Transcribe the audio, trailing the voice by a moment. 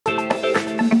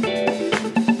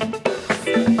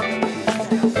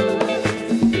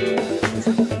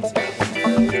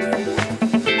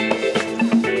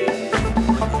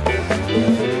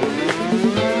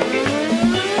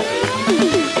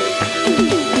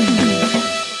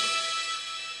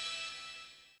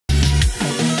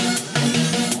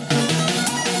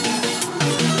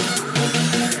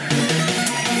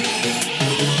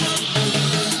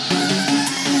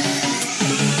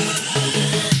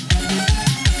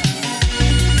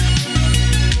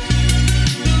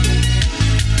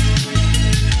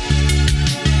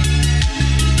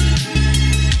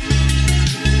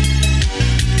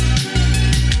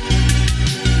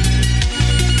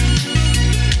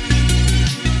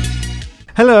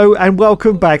Hello and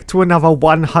welcome back to another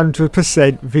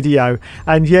 100% video.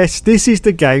 And yes, this is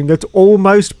the game that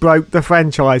almost broke the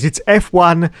franchise. It's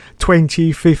F1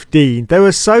 2015. There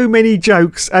are so many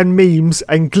jokes and memes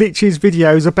and glitches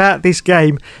videos about this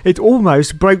game, it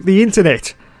almost broke the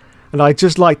internet. And I'd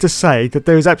just like to say that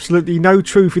there is absolutely no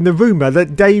truth in the rumour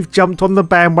that Dave jumped on the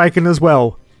bandwagon as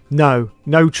well. No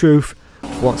truth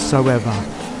whatsoever.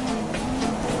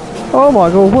 Oh my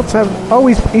god, what's that? Oh,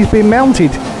 he's been mounted.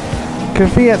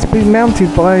 Kvyat's been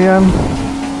mounted by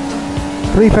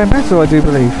Felipe Massa, I do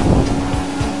believe.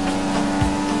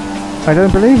 I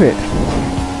don't believe it.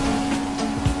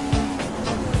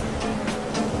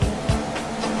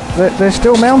 They're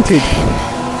still mounted.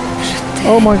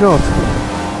 Oh my god.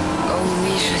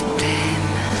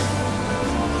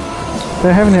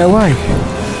 They're having it away.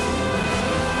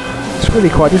 It's really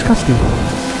quite disgusting.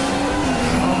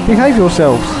 Behave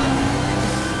yourselves.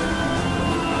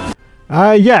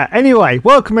 Yeah, anyway,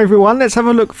 welcome everyone. Let's have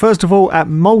a look first of all at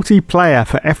multiplayer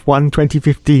for F1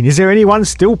 2015. Is there anyone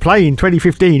still playing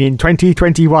 2015 in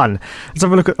 2021? Let's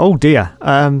have a look at... Oh dear,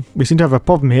 we seem to have a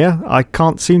problem here. I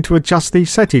can't seem to adjust these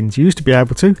settings. You used to be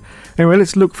able to. Anyway,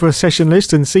 let's look for a session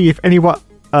list and see if anyone...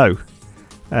 Oh.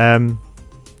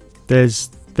 There's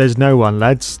no one,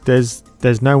 lads.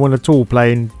 There's no one at all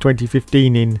playing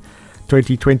 2015 in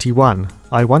 2021.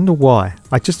 I wonder why.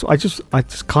 I just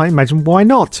can't imagine why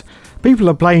not. People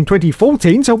are playing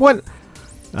 2014, so what?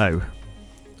 Oh,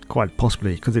 quite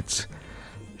possibly because it's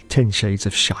 10 Shades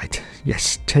of Shite.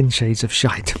 Yes, 10 Shades of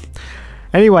Shite.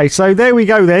 Anyway, so there we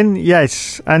go then.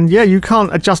 Yes, and yeah, you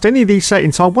can't adjust any of these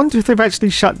settings. So I wonder if they've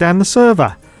actually shut down the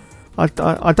server. I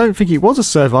don't think it was a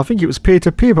server. I think it was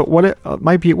peer-to-peer, but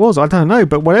maybe it was. I don't know.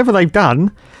 But whatever they've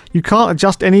done, you can't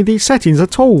adjust any of these settings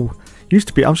at all. Used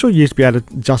to be. I'm sure you used to be able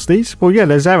to adjust these. Well, yeah,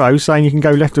 there's arrows saying you can go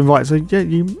left and right. So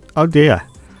yeah, oh dear.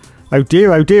 Oh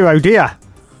dear, oh dear, oh dear.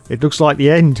 It looks like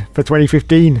the end for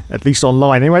 2015, at least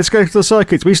online. Anyway, let's go to the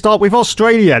circuits. We start with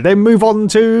Australia, then move on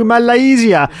to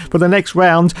Malaysia for the next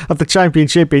round of the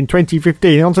championship in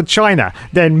 2015. On to China,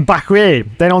 then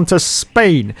Bahrain, then on to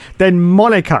Spain, then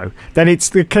Monaco, then it's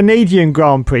the Canadian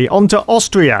Grand Prix, on to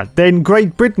Austria, then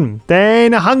Great Britain,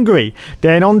 then Hungary,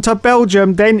 then on to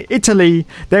Belgium, then Italy,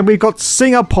 then we've got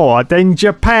Singapore, then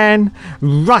Japan,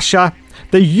 Russia,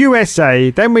 the USA,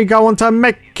 then we go on to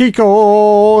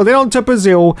Mexico, then on to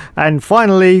Brazil, and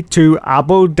finally to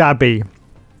Abu Dhabi.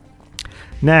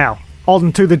 Now,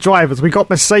 on to the drivers. We got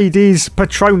Mercedes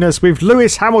Petronas with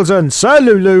Lewis Hamilton, Sir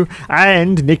Lulu,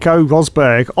 and Nico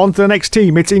Rosberg. On to the next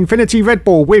team. It's Infinity Red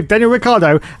Bull with Daniel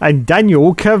Ricciardo and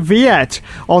Daniel Kvyat.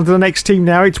 On to the next team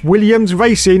now. It's Williams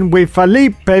Racing with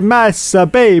Felipe Massa,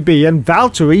 baby, and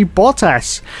Valtteri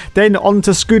Bottas. Then on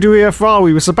to Scuderia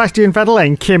Ferrari with Sebastian Vettel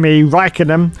and Kimi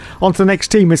Raikkonen. On to the next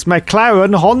team. It's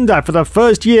McLaren Honda for the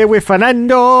first year with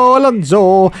Fernando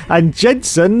Alonso and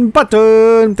Jenson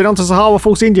Button. Then on to Sahara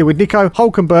Force India with Nico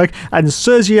Hülkenberg and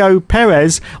Sergio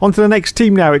Perez. On to the next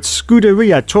team now. It's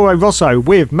Scuderia Toro Rosso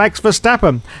with Max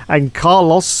Verstappen and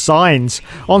Carlos Sainz.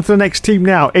 On to the next team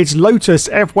now. It's Lotus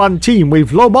F1 team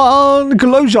with Romain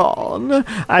Grosjean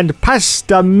and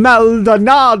Pastor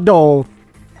Maldonado.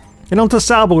 And on to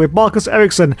Sauber with Marcus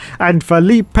Ericsson and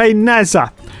Felipe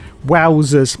Nasr.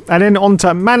 Wowzers. And then on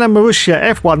to Mana Marussia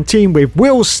F1 team with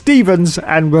Will Stevens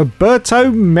and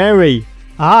Roberto Merri.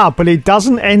 But it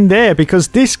doesn't end there because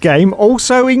this game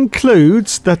also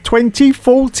includes the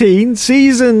 2014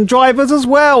 season drivers as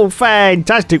well.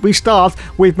 Fantastic. We start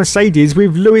with Mercedes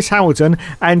with Lewis Hamilton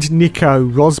and Nico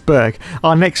Rosberg.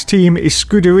 Our next team is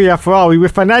Scuderia Ferrari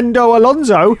with Fernando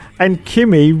Alonso and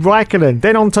Kimi Raikkonen.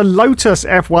 Then on to Lotus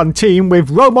F1 team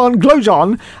with Romain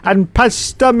Grosjean and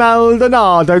Pastor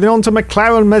Maldonado. Then on to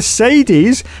McLaren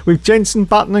Mercedes with Jenson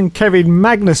Button and Kevin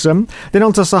Magnussen. Then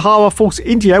on to Sahara Force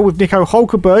India with Nico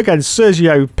Hülkenberg and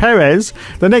Sergio Perez.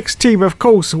 The next team, of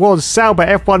course, was Sauber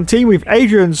F1 team with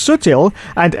Adrian Sutil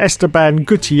and Esteban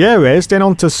Gutierrez. Then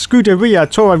on to Scuderia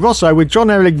Toro Rosso with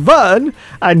Jean-Eric Vergne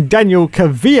and Daniel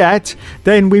Kvyat.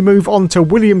 Then we move on to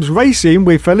Williams Racing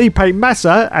with Felipe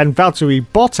Massa and Valtteri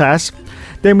Bottas.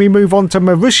 Then we move on to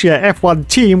Marussia F1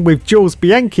 team with Jules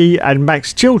Bianchi and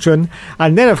Max Chilton.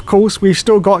 And then, of course, we've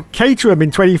still got Caterham in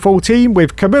 2014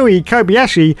 with Kamui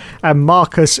Kobayashi and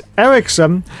Marcus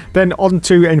Ericsson. Then on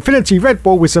to Infinity Red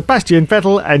Bull with Sebastian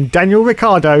Vettel and Daniel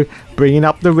Ricciardo bringing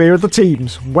up the rear of the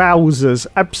teams. Wowzers.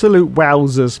 Absolute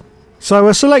wowzers. So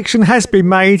a selection has been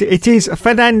made. It is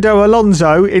Fernando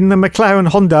Alonso in the McLaren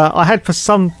Honda. I had for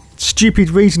some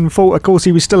stupid reason thought, of course,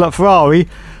 he was still at Ferrari,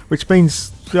 which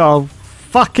means... oh,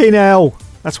 fucking hell.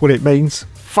 That's what it means.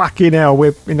 Fucking hell,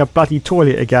 we're in a bloody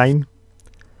toilet again.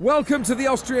 Welcome to the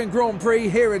Austrian Grand Prix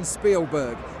here in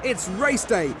Spielberg. It's race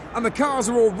day and the cars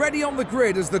are already on the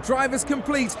grid as the drivers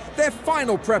complete their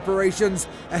final preparations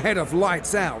ahead of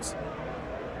lights out.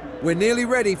 We're nearly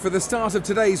ready for the start of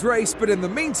today's race, but in the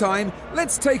meantime,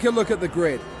 let's take a look at the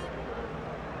grid.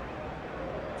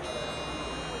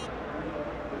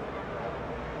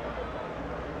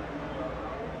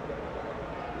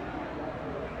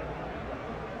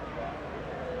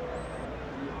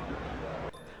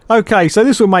 Okay, so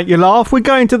this will make you laugh. We're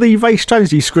going to the race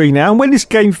strategy screen now, and when this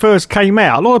game first came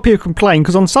out, a lot of people complained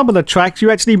because on some of the tracks you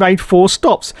actually made 4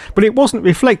 stops, but it wasn't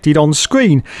reflected on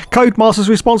screen. Codemaster's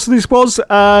response to this was,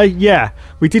 yeah,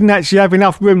 we didn't actually have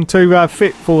enough room to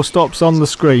fit 4 stops on the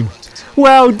screen.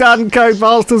 Well done,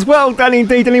 Codemasters, well done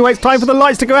indeed. Anyway, it's time for the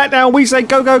lights to go out now. We say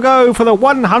go, go, go for the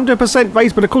 100%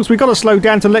 race, but of course we've got to slow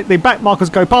down to let the back markers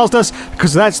go past us,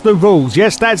 because that's the rules.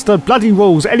 Yes, that's the bloody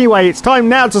rules. Anyway, it's time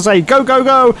now to say go, go,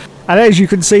 go. And as you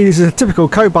can see, this is a typical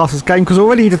Codemasters game, because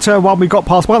already to turn 1 we got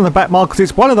past one of the back markers.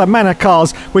 It's one of the Manor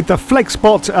cars with the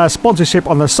FlexBot sponsorship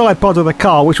on the side pod of the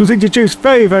car, which was introduced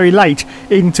very, very late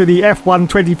into the F1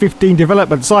 2015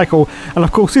 development cycle. And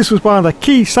of course this was one of the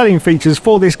key selling features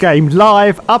for this game,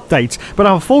 live updates. But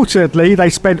unfortunately they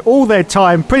spent all their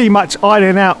time pretty much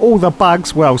ironing out all the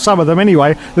bugs, well some of them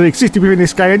anyway, that existed within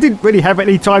this game, and didn't really have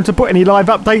any time to put any live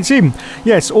updates in.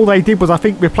 Yes, all they did was I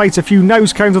think replace a few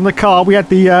nose cones on the car. We had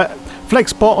the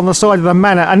FlexBot on the side of the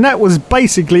Manor, and that was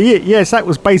basically it. Yes, that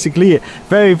was basically it.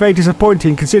 Very, very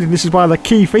disappointing, considering this is one of the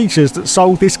key features that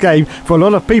sold this game for a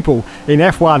lot of people in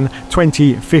F1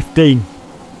 2015.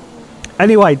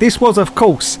 Anyway, this was of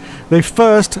course the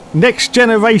first next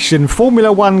generation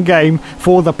Formula 1 game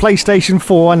for the PlayStation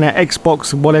 4 and the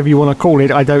Xbox, whatever you want to call it,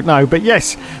 I don't know. But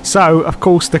yes, so of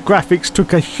course the graphics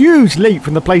took a huge leap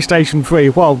from the PlayStation 3.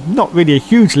 Well, not really a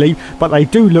huge leap, but they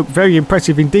do look very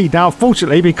impressive indeed. Now,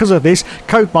 unfortunately, because of this,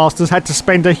 Codemasters had to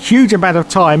spend a huge amount of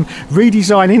time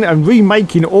redesigning and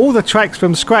remaking all the tracks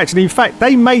from scratch. And in fact,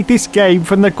 they made this game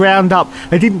from the ground up.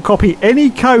 They didn't copy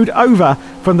any code over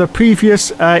from the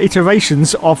previous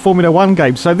iterations of Formula 1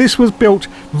 games. So this was built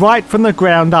right from the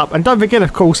ground up. And don't forget,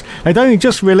 of course, they'd only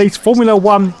just released Formula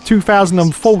 1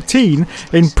 2014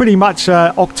 in pretty much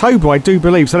October, I do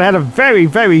believe. So they had a very,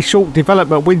 very short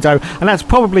development window. And that's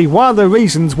probably one of the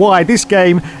reasons why this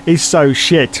game is so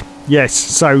shit. Yes,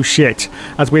 so shit.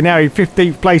 As we're now in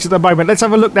 15th place at the moment. Let's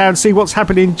have a look now and see what's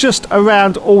happening just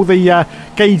around all the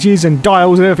gauges and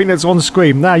dials and everything that's on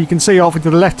screen. Now you can see off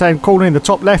into the left hand corner in the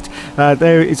top left,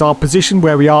 there is our position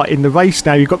where we are in the race.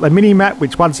 Now you've got the mini map,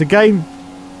 which once again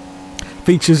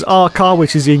features our car,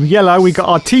 which is in yellow. We got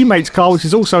our teammates' car, which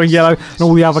is also in yellow, and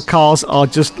all the other cars are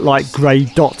just like grey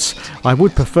dots. I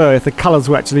would prefer if the colours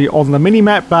were actually on the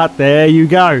mini-map, but there you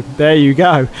go. There you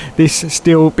go. This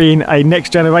still being a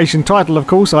next generation title, of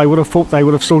course, I would have thought they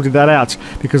would have sorted that out,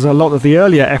 because a lot of the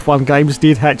earlier F1 games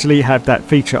did actually have that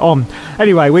feature on.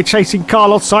 Anyway, we're chasing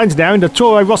Carlos Sainz now in the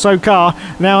Toro Rosso car.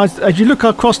 Now, as you look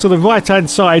across to the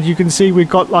right-hand side, you can see we've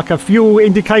got like a fuel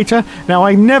indicator. Now,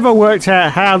 I never worked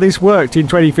out how this worked in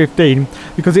 2015,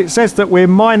 because it says that we're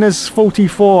minus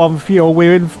 44 on fuel.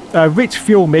 We're in rich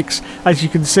fuel mix, as you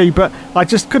can see, but I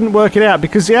just couldn't work it out,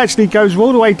 because it actually goes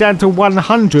all the way down to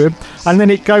 100 and then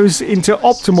it goes into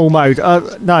optimal mode.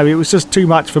 No, it was just too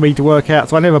much for me to work out,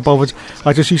 so I never bothered.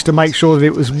 I just used to make sure that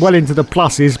it was well into the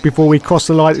pluses before we crossed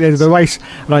the line at the end of the race,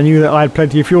 and I knew that I had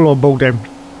plenty of fuel on board then.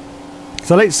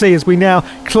 So let's see as we now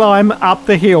climb up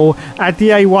the hill at the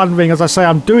A1 ring. As I say,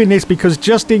 I'm doing this because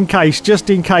just in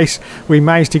case we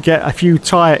manage to get a few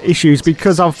tyre issues,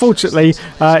 because unfortunately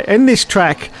in this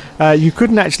track you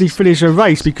couldn't actually finish a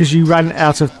race because you ran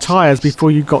out of tyres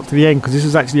before you got to the end, because this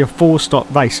is actually a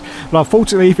 4-stop race. But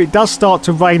unfortunately, if it does start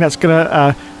to rain, that's going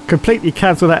to completely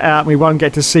cancel that out and we won't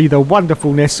get to see the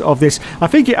wonderfulness of this. I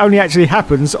think it only actually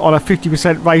happens on a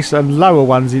 50% race and lower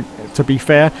ones, to be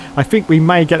fair. I think we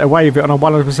may get away with it on a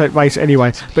 100% race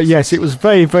anyway. But yes, it was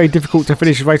very, very difficult to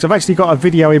finish a race. I've actually got a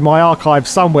video in my archive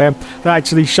somewhere that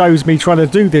actually shows me trying to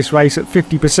do this race at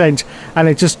 50%, and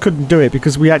it just couldn't do it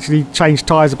because we actually changed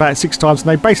tyres about 6 times and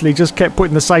they basically just kept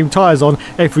putting the same tyres on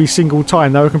every single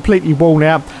time. They were completely worn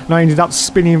out and I ended up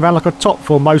spinning around like a top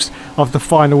for most of the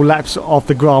final laps of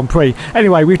the Grand Prix.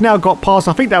 Anyway, we've now got past,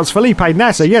 I think that was Felipe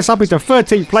Nasser, yes, up into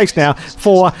 13th place now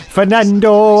for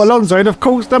Fernando Alonso, and of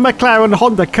course the McLaren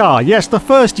Honda car. Yes, the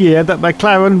first year that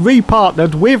McLaren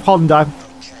repartnered with Honda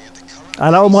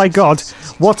And oh my God,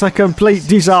 what a complete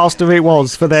disaster it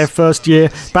was for their first year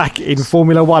back in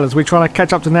Formula 1 as we're trying to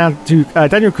catch up to now to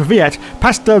Daniel Kvyat,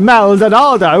 Pastor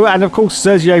Maldonado, and of course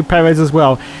Sergio Perez as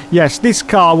well. Yes, this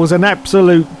car was an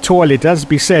absolute toilet, as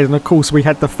be said, and of course we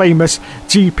had the famous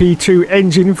GP2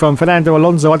 engine from Fernando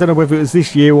Alonso. I don't know whether it was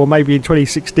this year or maybe in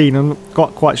 2016, I'm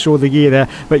not quite sure the year there,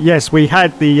 but yes, we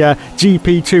had the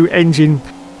GP2 engine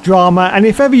drama, and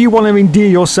if ever you want to endear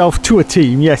yourself to a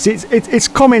team, yes, it's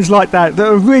comments like that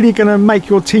are really going to make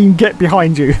your team get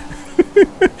behind you.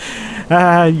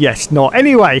 Yes, not.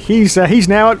 Anyway, he's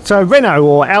now at Renault,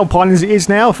 or Alpine as it is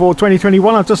now, for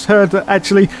 2021. I've just heard that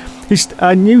actually his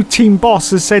new team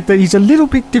boss has said that he's a little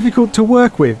bit difficult to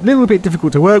work with.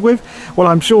 Well,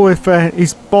 I'm sure if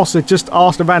his boss had just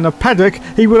asked around the paddock,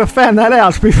 he would have found that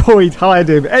out before he'd hired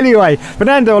him. Anyway,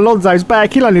 Fernando Alonso's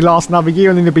back. He'll only last another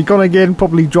year and then he'll be gone again,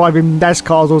 probably driving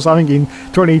NASCARs or something in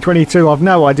 2022. I've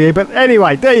no idea. But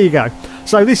anyway, there you go.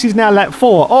 So this is now lap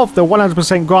 4 of the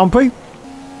 100% Grand Prix.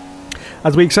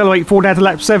 As we accelerate forward down to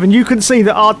lap 7, you can see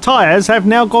that our tyres have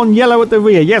now gone yellow at the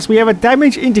rear. Yes, we have a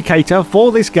damage indicator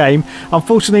for this game.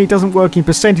 Unfortunately, it doesn't work in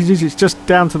percentages. It's just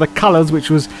down to the colours, which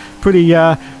was pretty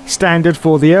standard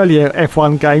for the earlier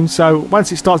F1 game. So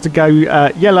once it starts to go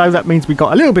yellow, that means we've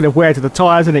got a little bit of wear to the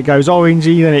tyres, and it goes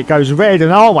orangey, then it goes red,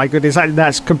 and oh my goodness,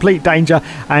 that's complete danger,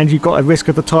 and you've got a risk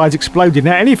of the tyres exploding.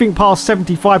 Now, anything past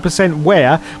 75%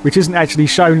 wear, which isn't actually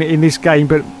shown in this game,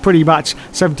 but pretty much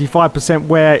 75%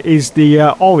 wear is the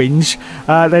orange,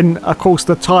 then of course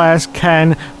the tyres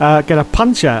can get a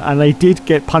puncture, and they did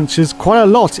get punctures quite a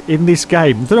lot in this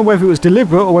game. I don't know whether it was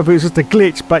deliberate or whether it was just a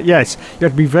glitch, but yes, you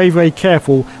have to be very, very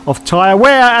careful of tyre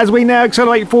wear as we now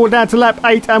accelerate forward down to lap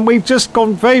 8, and we've just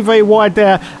gone very, very wide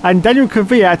there, and Daniel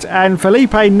Kvyat and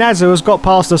Felipe Nasr has got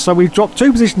past us, so we've dropped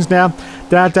 2 positions now,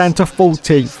 down to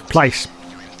 14th place.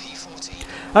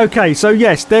 Okay, so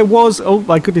yes, there was, oh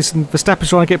my goodness, and Verstappen's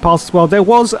trying to get past as well. There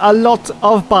was a lot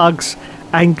of bugs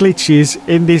and glitches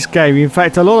in this game. In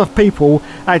fact, a lot of people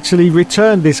actually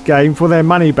returned this game for their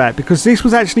money back because this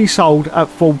was actually sold at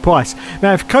full price.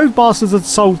 Now, if Codemasters had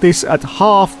sold this at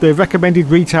half the recommended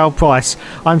retail price,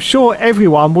 I'm sure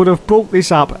everyone would have brought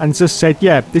this up and just said,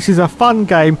 yeah, this is a fun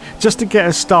game just to get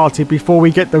us started before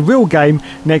we get the real game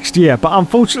next year. But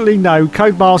unfortunately, no,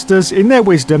 Codemasters, in their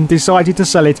wisdom, decided to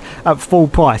sell it at full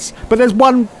price. But there's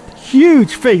one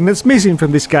huge thing that's missing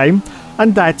from this game,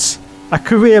 and that's a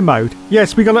career mode.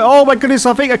 Yes, we got it. Oh my goodness,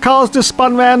 I think a car's just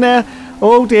spun round there.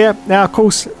 Oh dear. Now, of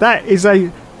course, that is a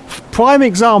prime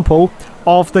example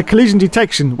of the collision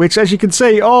detection, which, as you can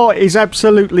see, is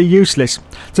absolutely useless.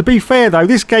 To be fair though,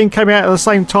 this game came out at the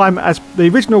same time as the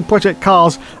original Project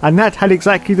Cars, and that had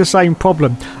exactly the same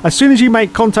problem. As soon as you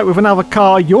make contact with another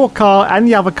car, your car and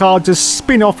the other car just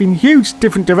spin off in huge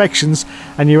different directions,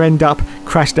 and you end up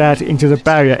crashed out into the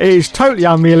barrier. It is totally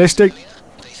unrealistic.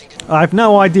 I have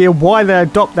no idea why they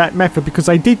adopt that method, because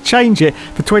they did change it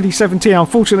for 2017.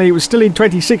 Unfortunately, it was still in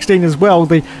 2016 as well,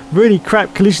 the really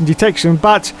crap collision detection.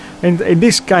 But in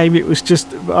this game, it was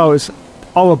just, it was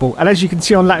horrible. And as you can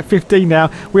see on lap 15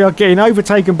 now, we are getting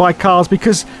overtaken by cars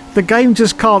because the game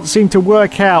just can't seem to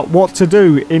work out what to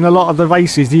do in a lot of the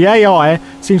races. The AI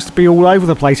seems to be all over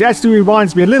the place. It actually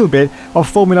reminds me a little bit of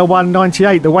Formula 1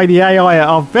 98, the way the AI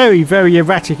are very, very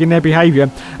erratic in their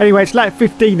behaviour. Anyway, it's lap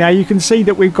 15 now. You can see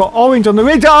that we've got orange on the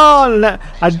ridge, and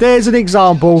there's an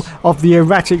example of the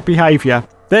erratic behaviour.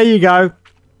 There you go.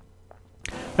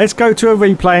 Let's go to a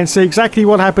replay and see exactly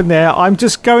what happened there. I'm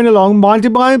just going along,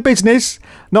 minding my own business,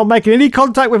 not making any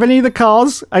contact with any of the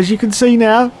cars, as you can see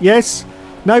now. Yes,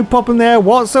 no problem there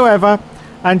whatsoever.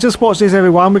 And just watch this,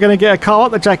 everyone. We're going to get a car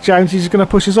up the Jack Jones. He's going to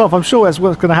push us off. I'm sure that's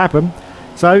what's going to happen.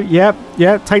 So, yeah,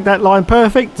 take that line.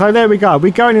 Perfect. So, there we go.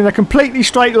 We're going in a completely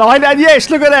straight line. And yes,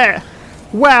 look at that.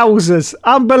 Wowzers.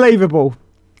 Unbelievable.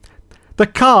 The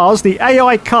cars, the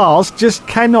AI cars, just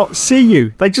cannot see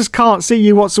you. They just can't see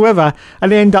you whatsoever,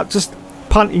 and they end up just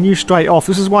punting you straight off.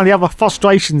 This is one of the other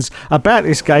frustrations about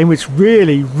this game, which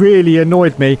really, really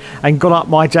annoyed me and got up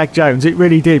my Jack Jones. It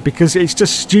really did, because it's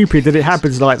just stupid that it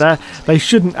happens like that. They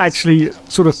shouldn't actually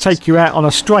sort of take you out on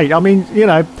a straight. I mean, you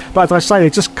know, but as I say, they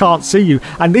just can't see you.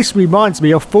 And this reminds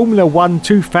me of Formula 1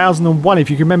 2001, if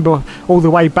you can remember all the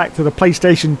way back to the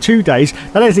PlayStation 2 days.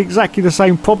 That is exactly the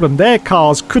same problem. Their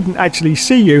cars couldn't actually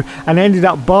see you and ended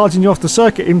up barging you off the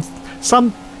circuit. In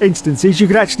some instances, you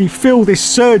could actually feel this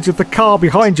surge of the car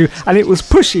behind you, and it was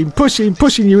pushing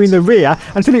you in the rear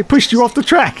until it pushed you off the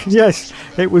track. Yes,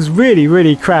 it was really,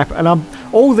 really crap. And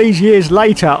all these years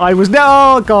later, I was,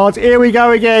 oh god, here we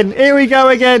go again,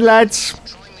 lads.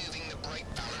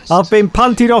 I've been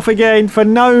punted off again for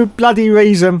no bloody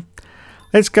reason.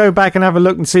 Let's go back and have a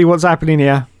look and see what's happening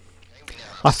here.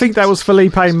 I think that was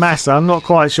Felipe Massa. I'm not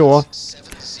quite sure.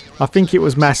 I think it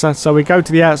was Massa. So we go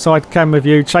to the outside camera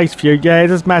view, chase view. Yeah,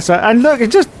 it is Massa. And look,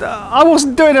 it just... I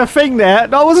wasn't doing a thing there.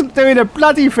 I wasn't doing a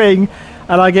bloody thing.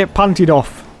 And I get punted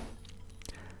off.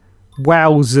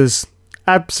 Wowzers.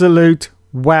 Absolute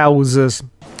wowzers.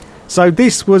 So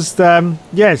this was,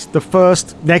 yes, the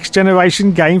first next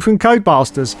generation game from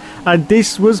Codemasters. And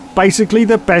this was basically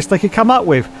the best they could come up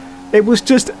with. It was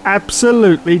just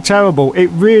absolutely terrible. It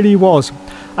really was.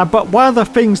 But one of the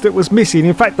things that was missing,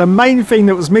 in fact the main thing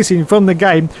that was missing from the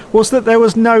game, was that there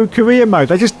was no career mode.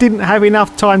 They just didn't have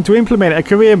enough time to implement a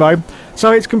career mode,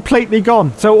 so it's completely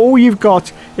gone. So all you've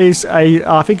got is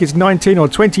I think it's 19 or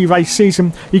 20 race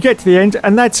season. You get to the end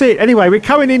and that's it. Anyway, we're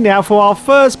coming in now for our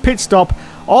first pit stop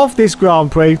of this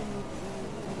Grand Prix.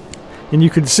 And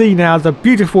you can see now the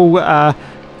beautiful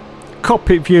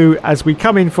cockpit view as we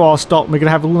come in for our stop. We're going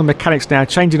to have all the mechanics now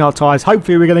changing our tyres.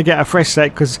 Hopefully we're going to get a fresh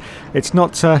set, because it's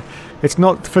not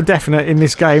for definite in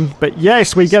this game. But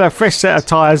yes, we get a fresh set of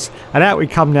tyres and out we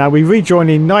come now. We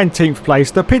rejoin in 19th place.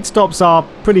 The pit stops are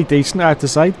pretty decent, I have to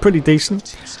say, pretty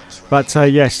decent. But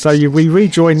yes, so we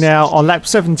rejoin now on lap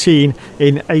 17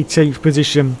 in 18th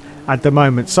position at the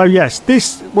moment. So yes,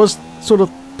 this was sort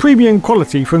of premium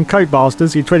quality from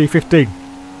Codemasters in 2015.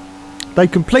 They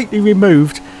completely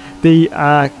removed the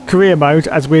career mode,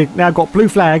 as we've now got blue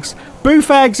flags. Boo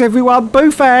fags, everyone,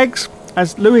 boo fags!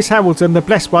 As Lewis Hamilton, the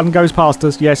blessed one, goes past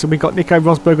us. Yes, and we've got Nico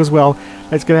Rosberg as well.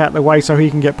 Let's get out of the way so he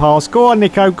can get past. Go on,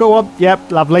 Nico, go on.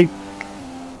 Yep, lovely.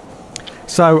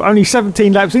 So, only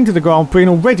 17 laps into the Grand Prix, and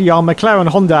already our McLaren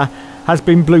Honda has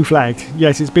been blue flagged.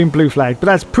 Yes, it's been blue flagged, but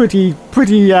that's pretty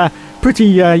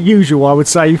usual, I would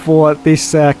say, for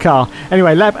this car.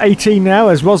 Anyway, lap 18 now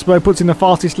as Rosberg puts in the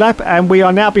fastest lap, and we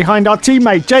are now behind our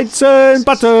teammate Jenson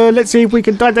Button. Let's see if we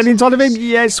can dive that inside of him.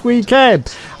 Yes, we can.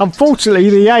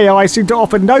 Unfortunately, the AI seem to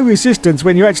offer no resistance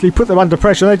when you actually put them under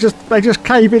pressure. They just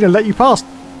cave in and let you pass.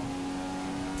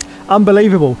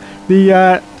 Unbelievable.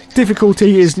 The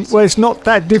difficulty is, well, it's not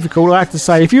that difficult, I have to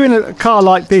say. If you're in a car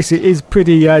like this, it is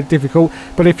pretty difficult,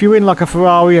 but if you're in like a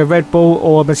Ferrari, a Red Bull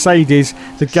or a Mercedes,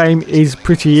 the game is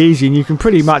pretty easy and you can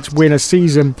pretty much win a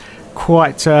season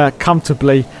quite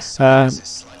comfortably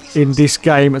in this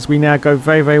game, as we now go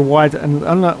very, very wide. And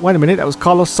wait a minute, that was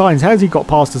Carlos Sainz. How's he got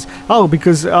past us? Oh,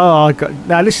 because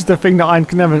now this is the thing that I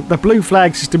can never... The blue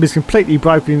flag system is completely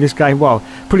broken in this game. Well,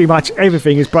 pretty much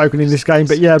everything is broken in this game,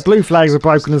 but yeah, blue flags are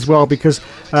broken as well, because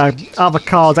other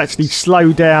cars actually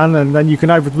slow down and then you can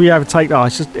re-overtake. Oh,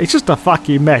 it's just a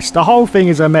fucking mess. The whole thing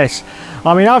is a mess.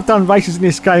 I mean, I've done races in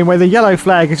this game where the yellow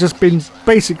flag has just been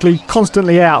basically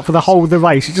constantly out for the whole of the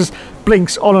race. It just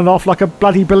blinks on and off like a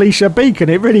bloody Belisha beacon.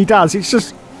 It really does. It's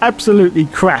just absolutely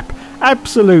crap.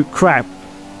 Absolute crap.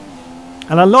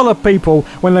 And a lot of people,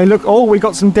 when they look, oh, we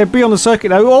got some debris on the circuit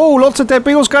now. Oh, lots of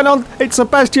debris. What's going on? It's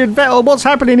Sebastian Vettel. What's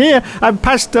happening here? And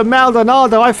Pastor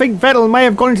Maldonado. I think Vettel may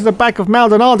have gone into the back of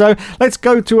Maldonado. Let's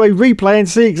go to a replay and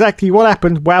see exactly what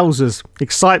happened. Wowzers.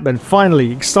 Excitement.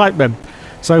 Finally, excitement.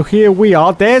 So here we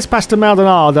are. There's Pastor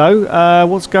Maldonado.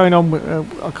 What's going on?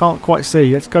 I can't quite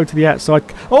see. Let's go to the outside.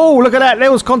 Oh, look at that.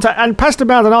 There was contact. And Pastor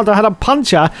Maldonado had a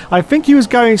puncher. I think he was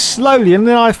going slowly. And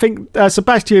then I think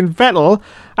Sebastian Vettel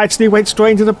actually went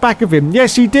straight into the back of him.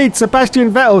 Yes, he did.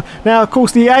 Sebastian Vettel. Now, of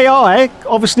course, the AI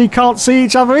obviously can't see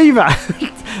each other either.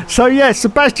 So, yes,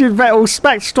 Sebastian Vettel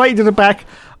smacked straight into the back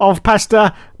of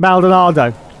Pastor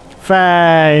Maldonado.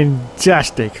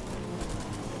 Fantastic.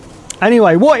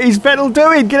 Anyway, what is Vettel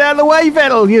doing? Get out of the way,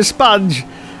 Vettel, you sponge.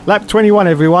 Lap 21,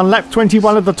 everyone. Lap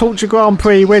 21 of the Torture Grand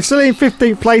Prix. We're still in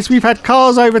 15th place. We've had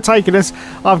cars overtaking us.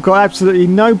 I've got absolutely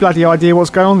no bloody idea what's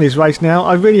going on in this race now.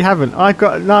 I really haven't. I've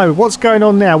got no. What's going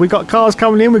on now? We've got cars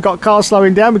coming in. We've got cars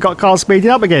slowing down. We've got cars speeding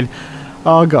up again.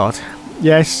 Oh, God.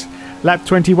 Yes. Lap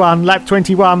 21. Lap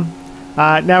 21.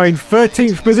 Now in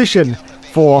 13th position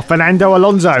for Fernando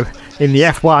Alonso in the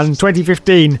F1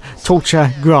 2015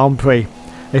 Torture Grand Prix.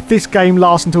 If this game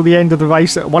lasts until the end of the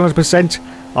race at 100%,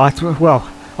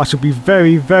 I should be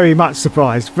very, very much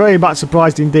surprised. Very much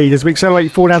surprised indeed as we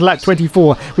accelerate forward now to lap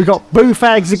 24. We've got boo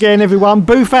fags again, everyone.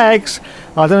 Boo fags.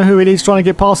 I don't know who it is trying to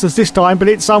get past us this time, but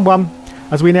it's someone.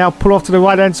 As we now pull off to the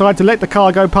right-hand side to let the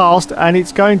car go past, and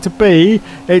it's going to be...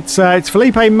 It's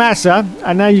Felipe Massa,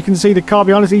 and now you can see the car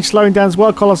behind us. He's slowing down as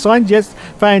well. Carlos Sainz, yes,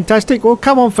 fantastic. Well,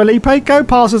 come on, Felipe. Go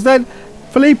past us then.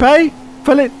 Felipe.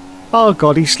 Oh,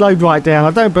 God, he slowed right down.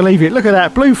 I don't believe it. Look at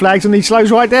that. Blue flags and he slows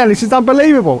right down. This is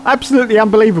unbelievable. Absolutely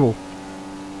unbelievable.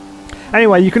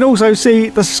 Anyway, you can also see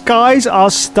the skies are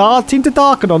starting to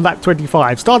darken on lap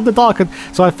 25. Starting to darken,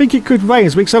 so I think it could rain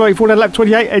as we accelerate forward at lap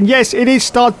 28. And yes, it is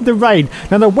starting to rain.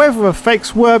 Now, the weather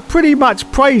effects were pretty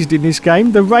much praised in this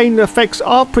game. The rain effects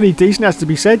are pretty decent, has to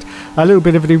be said. A little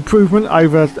bit of an improvement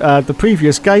over the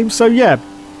previous game. So, yeah.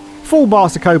 Full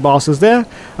Master Codemasters there.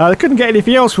 They couldn't get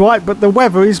anything else right, but the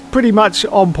weather is pretty much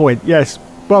on point. Yes,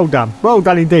 well done. Well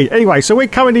done indeed. Anyway, so we're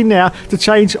coming in now to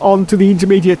change on to the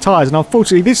intermediate tyres. And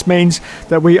unfortunately, this means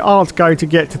that we aren't going to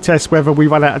get to test whether we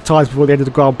run out of tyres before the end of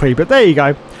the Grand Prix. But there you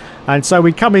go. And so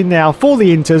we come in now for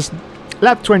the Inters.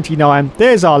 Lap 29.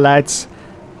 There's our lads.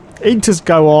 Inters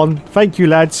go on. Thank you,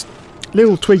 lads.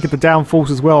 Little tweak of the downforce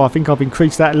as well. I think I've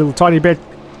increased that a little tiny bit.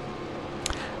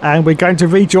 And we're going to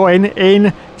rejoin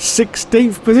in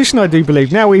 16th position, I do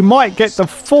believe. Now, we might get the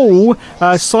full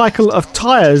cycle of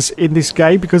tyres in this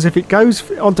game, because if it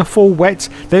goes onto full wet,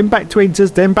 then back to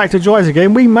Inters, then back to dries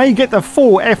again, we may get the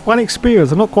full F1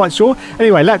 experience. I'm not quite sure.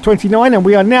 Anyway, lap 29, and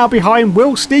we are now behind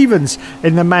Will Stevens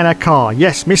in the Manor car.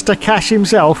 Yes, Mr. Cash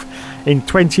himself in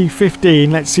 2015.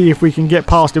 Let's see if we can get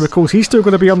past him. Of course, he's still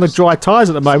going to be on the dry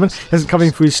tyres at the moment. He hasn't come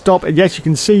in for his stop. And yes, you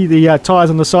can see the tyres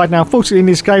on the side. Now, unfortunately, in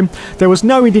this game, there was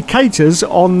no indicators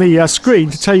on the screen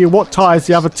to tell you what tyres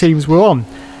the other teams were on.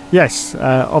 Yes,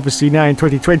 obviously now in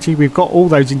 2020 we've got all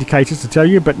those indicators to tell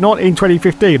you, but not in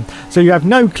 2015. So you have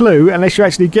no clue unless you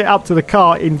actually get up to the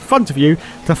car in front of you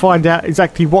to find out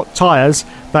exactly what tyres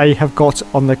they have got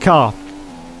on the car.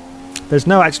 There's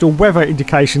no actual weather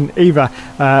indication either,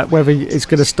 whether it's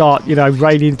going to start, you know,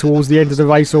 raining towards the end of the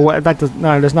race or whatever. That does,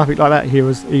 no, there's nothing like that here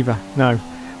either. No.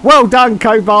 Well done,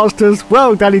 Codemasters.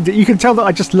 Well done indeed. You can tell that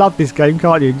I just love this game,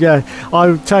 can't you? Yeah,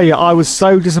 I'll tell you, I was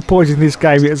so disappointed in this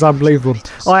game. It was unbelievable.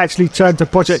 I actually turned to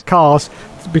Project Cars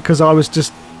because I was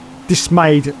just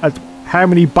dismayed at how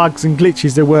many bugs and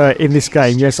glitches there were in this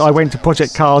game. Yes, I went to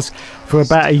Project Cars for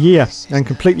about a year and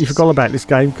completely forgot about this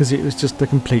game because it was just a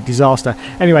complete disaster.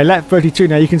 Anyway, lap 32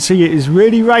 now. You can see it is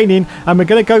really raining, and we're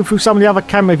going to go through some of the other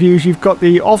camera views. You've got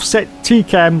the offset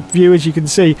T-cam view, as you can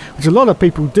see, which a lot of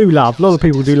people do love.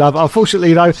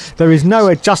 Unfortunately, though, there is no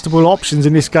adjustable options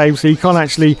in this game, so you can't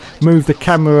actually move the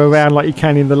camera around like you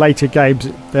can in the later games.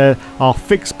 There are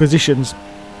fixed positions.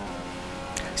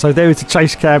 So there is the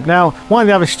chase cam. Now, one of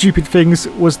the other stupid things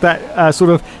was that sort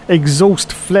of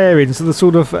exhaust flaring, so the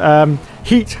sort of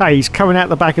heat haze coming out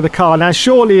the back of the car. Now,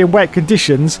 surely in wet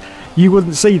conditions, you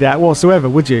wouldn't see that whatsoever,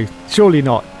 would you? Surely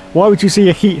not. Why would you see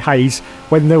a heat haze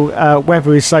when the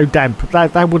weather is so damp?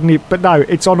 That wouldn't. But no,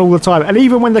 it's on all the time. And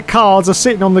even when the cars are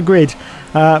sitting on the grid,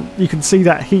 you can see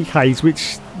that heat haze,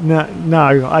 which,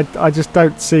 no, I just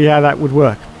don't see how that would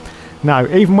work. No,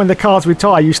 even when the cars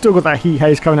retire, you still got that heat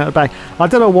haze coming out the back. I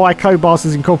don't know why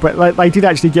Codemasters Incorporated, they did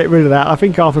actually get rid of that. I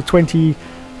think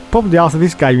probably after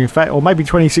this game, in fact, or maybe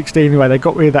 2016 anyway, they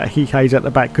got rid of that heat haze at the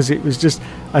back because it was just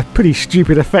a pretty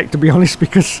stupid effect, to be honest,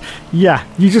 because, yeah,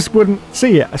 you just wouldn't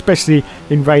see it, especially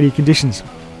in rainy conditions.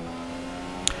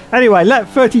 Anyway, lap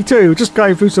 32, just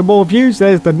going through some more views.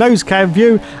 There's the nose cam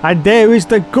view, and there is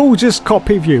the gorgeous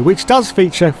cockpit view, which does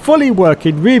feature fully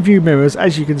working rear view mirrors,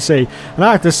 as you can see. And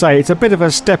I have to say, it's a bit of a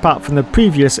step up from the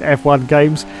previous F1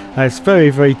 games. It's very,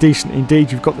 very decent indeed.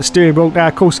 You've got the steering wheel. Now,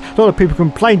 of course, a lot of people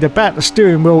complained about the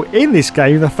steering wheel in this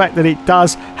game, the fact that it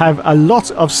does have a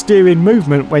lot of steering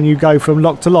movement when you go from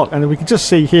lock to lock. And we can just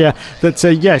see here that,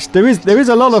 yes, there is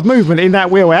a lot of movement in that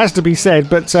wheel, it has to be said,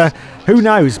 but who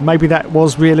knows, maybe that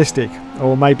was realistic,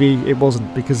 or maybe it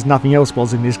wasn't because nothing else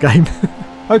was in this game.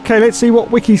 Okay, let's see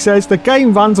what Wiki says. The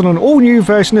game runs on an all-new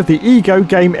version of the Ego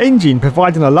game engine,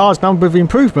 providing a large number of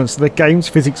improvements to the game's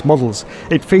physics models.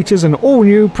 It features an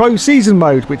all-new Pro Season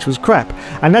mode, which was crap,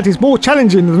 and that is more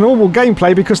challenging than normal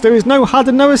gameplay because there is no HUD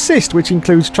and no assist, which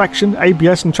includes traction,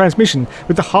 ABS and transmission,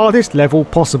 with the hardest level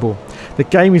possible. The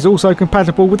game is also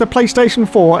compatible with the PlayStation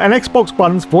 4 and Xbox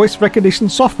One's voice recognition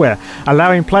software,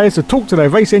 allowing players to talk to their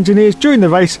race engineers during the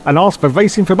race and ask for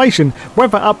race information,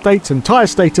 weather updates and tyre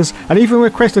status, and even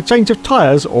request a change of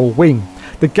tyres or wing.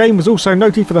 The game was also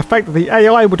noted for the fact that the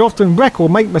AI would often wreck or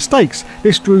make mistakes.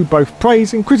 This drew both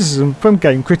praise and criticism from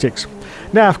game critics.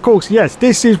 Now, of course, yes,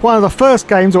 this is one of the first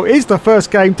games, or is the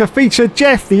first game, to feature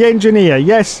Jeff the engineer.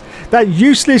 Yes, that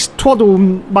useless twaddle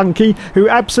monkey who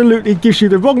absolutely gives you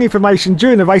the wrong information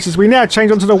during the races. We now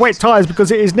change onto the wet tyres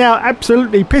because it is now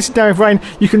absolutely pissing down with rain.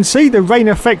 You can see the rain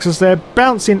effects as they're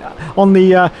bouncing on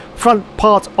the front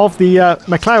part of the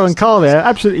McLaren car there.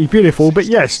 Absolutely beautiful. But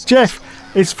yes, Jeff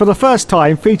is for the first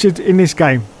time featured in this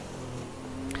game.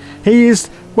 He is,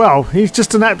 well, he's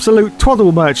just an absolute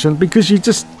twaddle merchant because you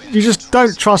just just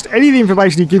don't trust any of the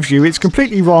information he gives you. It's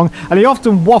completely wrong, and he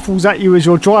often waffles at you as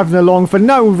you're driving along for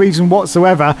no reason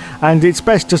whatsoever, and it's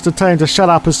best just to tell him to shut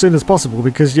up as soon as possible,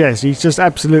 because yes, he's just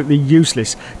absolutely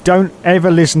useless. Don't ever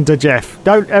listen to Jeff.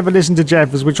 Don't ever listen to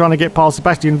Jeff, as we're trying to get past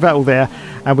Sebastian Vettel there,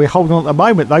 and we're holding on at the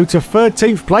moment though to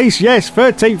 13th place. Yes,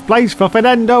 13th place for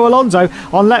Fernando Alonso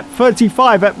on lap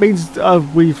 35. That means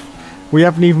we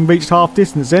haven't even reached half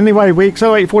distance. Anyway, we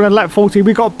accelerate forward on lap 40.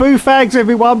 We've got boo fags,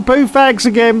 everyone. Boo fags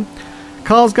again.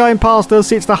 Cars going past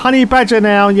us. It's the Honey Badger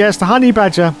now. Yes, the Honey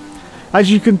Badger. As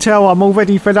you can tell, I'm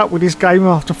already fed up with this game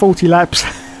after 40 laps.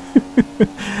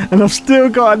 And I've still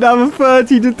got another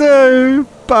 30 to do.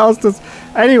 Bastards.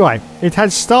 Anyway, it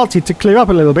has started to clear up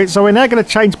a little bit, so we're now going to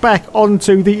change back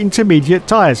onto the intermediate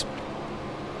tyres.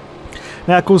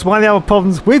 Now, of course, one of the other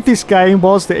problems with this game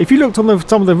was that if you looked on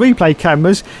some of the replay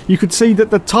cameras, you could see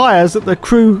that the tyres that the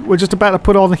crew were just about to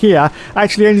put on here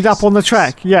actually ended up on the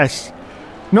track. Yes.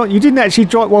 You didn't actually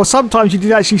drive... Well, sometimes you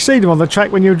did actually see them on the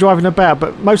track when you were driving about,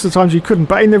 but most of the times you couldn't.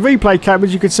 But in the replay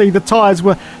cameras, you could see the tyres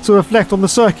were sort of left on the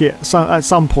circuit at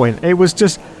some point. It was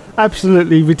just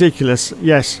absolutely ridiculous.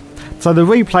 Yes. So the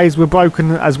replays were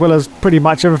broken, as well as pretty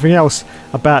much everything else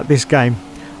about this game.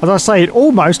 As I say, it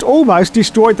almost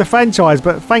destroyed the franchise,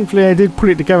 but thankfully I did put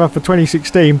it together for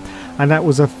 2016, and that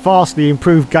was a vastly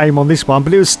improved game on this one,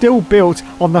 but it was still built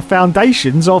on the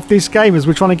foundations of this game as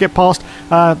we're trying to get past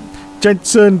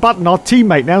Jenson Button, our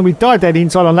teammate now. We dive down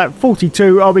inside on lap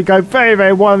 42. Oh, we go very,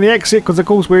 very wide on the exit because, of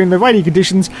course, we're in the rainy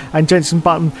conditions, and Jenson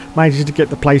Button manages to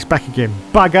get the place back again.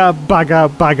 Bugger, bugger,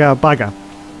 bugger, bugger.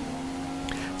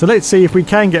 So let's see if we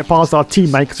can get past our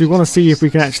teammate, because we want to see if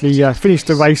we can actually finish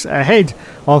the race ahead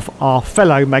of our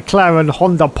fellow McLaren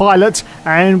Honda pilot.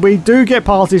 And we do get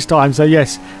past this time. So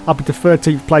yes, up into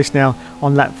 13th place now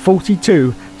on lap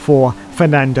 42 for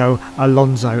Fernando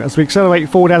Alonso. As we accelerate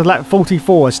forward out of lap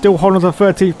 44, still holding on to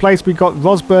 13th place. We've got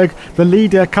Rosberg, the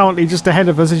leader, currently just ahead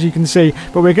of us, as you can see.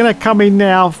 But we're going to come in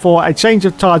now for a change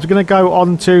of tyres. We're going to go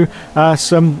on to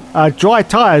some dry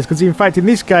tyres, because in fact in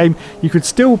this game you could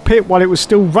still pit while it was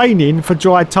still raining for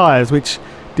dry tyres, which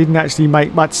didn't actually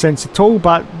make much sense at all,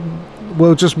 but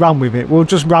we'll just run with it. We'll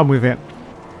just run with it.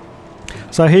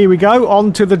 So here we go,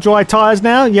 on to the dry tyres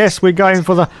now. Yes, we're going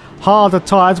for the harder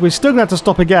tyres. We're still going to have to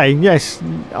stop again. Yes,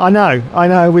 I know.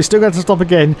 We're still going to have to stop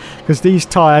again, because these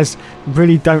tyres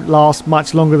really don't last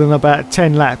much longer than about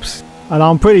 10 laps. And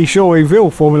I'm pretty sure in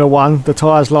real Formula 1, the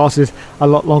tyres lasted a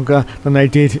lot longer than they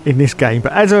did in this game.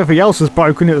 But as everything else was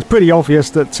broken, it was pretty obvious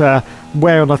that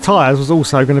wear on the tyres was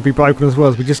also going to be broken as well,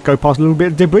 as we just go past a little bit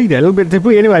of debris there. A little bit of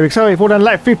debris. Anyway, we accelerate forward on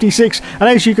lap 56. And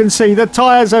as you can see, the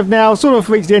tyres have now sort of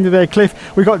reached the end of their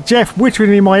cliff. We've got Jeff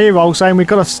whittering in my ear roll saying we've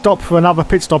got to stop for another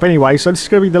pit stop anyway. So this is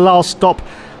going to be the last stop.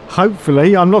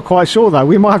 Hopefully. I'm not quite sure though.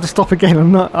 We might have to stop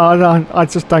again. I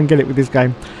just don't get it with this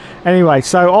game. Anyway,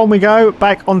 so on we go,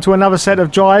 back onto another set of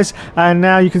dries, and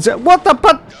now you can say, what the,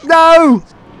 but, no!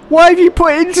 Why have you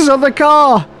put inters on the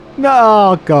car? No,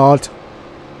 oh God.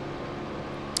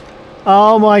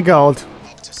 Oh my God.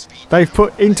 They've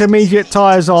put intermediate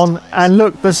tyres on, and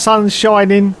look, the sun's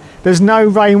shining, there's no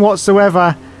rain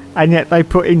whatsoever, and yet they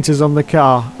put inters on the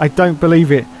car. I don't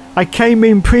believe it. I came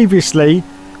in previously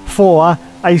for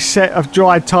a set of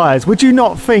dry tyres. Would you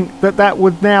not think that that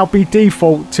would now be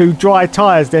default to dry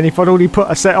tyres then if I'd already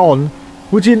put a set on?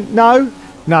 Would you? No?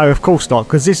 No, of course not,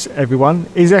 because this, everyone,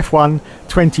 is F1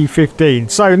 2015.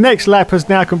 So next lap has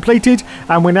now completed,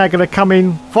 and we're now going to come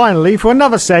in finally for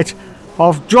another set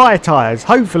of dry tyres.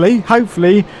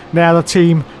 Hopefully now the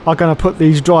team are going to put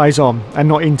these dries on and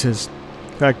not inters.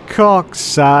 For cock's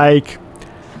sake.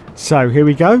 So here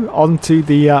we go, on to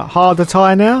the harder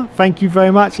tyre now. Thank you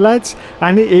very much, lads.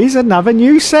 And it is another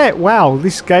new set. Wow,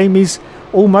 this game is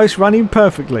almost running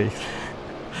perfectly.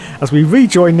 As we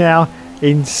rejoin now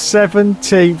in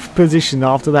 17th position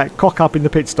after that cock up in the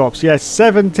pit stops. Yes,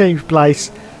 17th place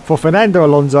for Fernando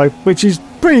Alonso, which is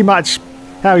pretty much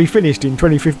how he finished in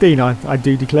 2015, I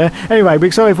do declare. Anyway, we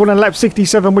accelerate forward on lap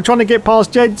 67. We're trying to get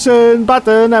past Jenson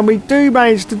Button, and we do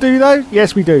manage to do though.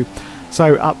 Yes, we do.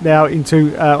 So up now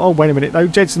into, oh wait a minute though,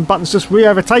 Jenson Button's just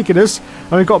re-overtaken us,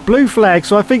 and we've got blue flag,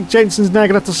 so I think Jenson's now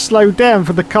going to have to slow down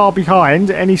for the car behind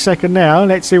any second now.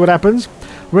 Let's see what happens.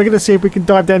 We're going to see if we can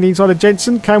dive down the inside of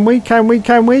Jenson. Can we?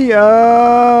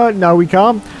 No, we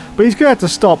can't. But he's going to have to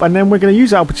stop, and then we're going to use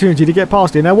that opportunity to get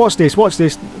past him. Now watch this.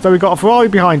 So we've got a Ferrari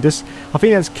behind us. I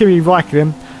think that's Kimi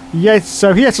Raikkonen. Yes,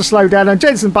 so he has to slow down, and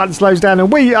Jenson Button slows down,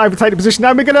 and we overtake the position,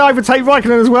 and we're going to overtake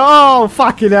Raikkonen as well. Oh,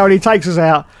 fucking hell, and he takes us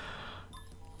out.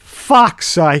 Fuck's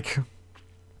sake.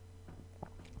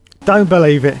 Don't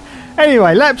believe it.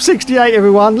 Anyway, lap 68,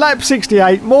 everyone. Lap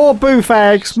 68. More boo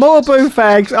fags. More boo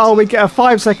fags. Oh, we get a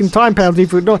 5-second time penalty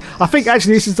for not. I think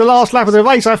actually this is the last lap of the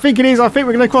race. I think it is. I think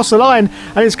we're going to cross the line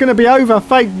and it's going to be over.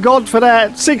 Thank God for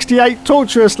that. 68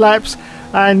 torturous laps.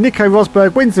 And Nico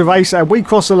Rosberg wins the race and we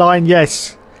cross the line.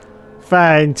 Yes.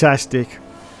 Fantastic.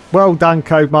 Well done,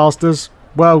 Codemasters.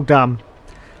 Well done.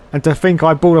 And to think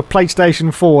I bought a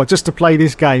PlayStation 4 just to play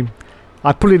this game.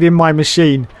 I put it in my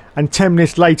machine and 10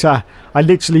 minutes later I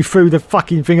literally threw the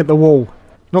fucking thing at the wall.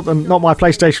 Not my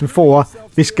PlayStation 4,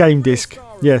 this game disc.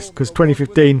 Yes, because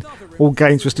 2015 all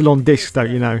games were still on disc, don't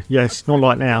you know? Yes, not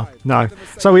like now. No.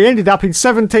 So we ended up in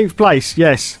 17th place,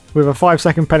 yes, with a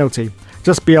 5-second penalty.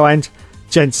 Just behind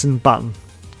Jenson Button.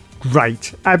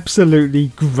 Great. Absolutely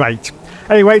great.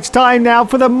 Anyway, it's time now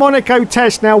for the Monaco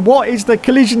test. Now, what is the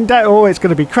collision data? Oh, it's going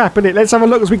to be crap, isn't it? Let's have a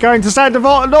look as we go into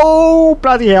Saint-Avold. Oh,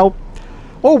 bloody hell.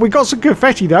 Oh, we got some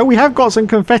confetti, though. We have got some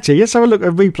confetti. Let's have a look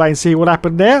at the replay and see what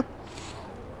happened there.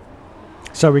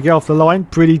 So we get off the line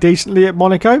pretty decently at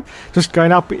Monaco. Just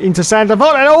going up into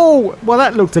Saint-Avold. And oh, well,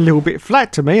 that looked a little bit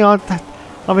flat to me. I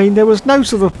mean, there was no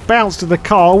sort of bounce to the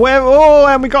car. Oh,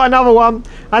 and we got another one.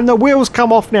 And the wheels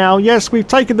come off now. Yes, we've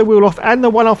taken the wheel off and the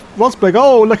one off Rosberg.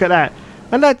 Oh, look at that.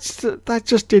 And that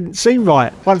just didn't seem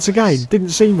right. Once again,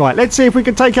 didn't seem right. Let's see if we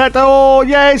can take out the... Oh,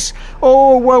 yes.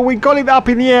 Oh, well, we got it up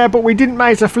in the air, but we didn't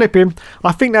manage to flip him.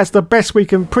 I think that's the best we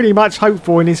can pretty much hope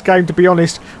for in this game, to be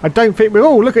honest. I don't think we...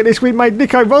 Oh, look at this. We made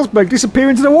Nico Rosberg disappear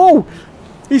into the wall.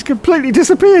 He's completely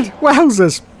disappeared.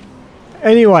 Wowzers.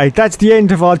 Anyway, that's the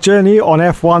end of our journey on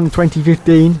F1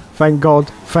 2015. Thank God.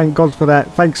 Thank God for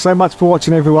that. Thanks so much for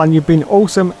watching, everyone. You've been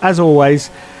awesome, as always.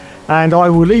 And I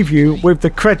will leave you with the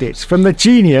credits from the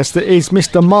genius that is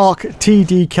Mr. Mark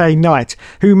TDK Knight,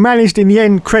 who managed in the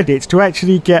end credits to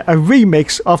actually get a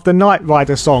remix of the Knight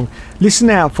Rider song. Listen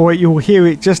out for it, you'll hear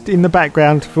it just in the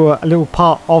background for a little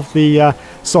part of the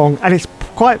song, and it's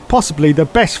quite possibly the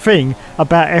best thing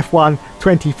about F1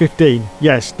 2015.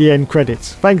 Yes, the end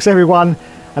credits. Thanks everyone,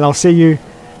 and I'll see you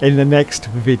in the next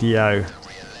video.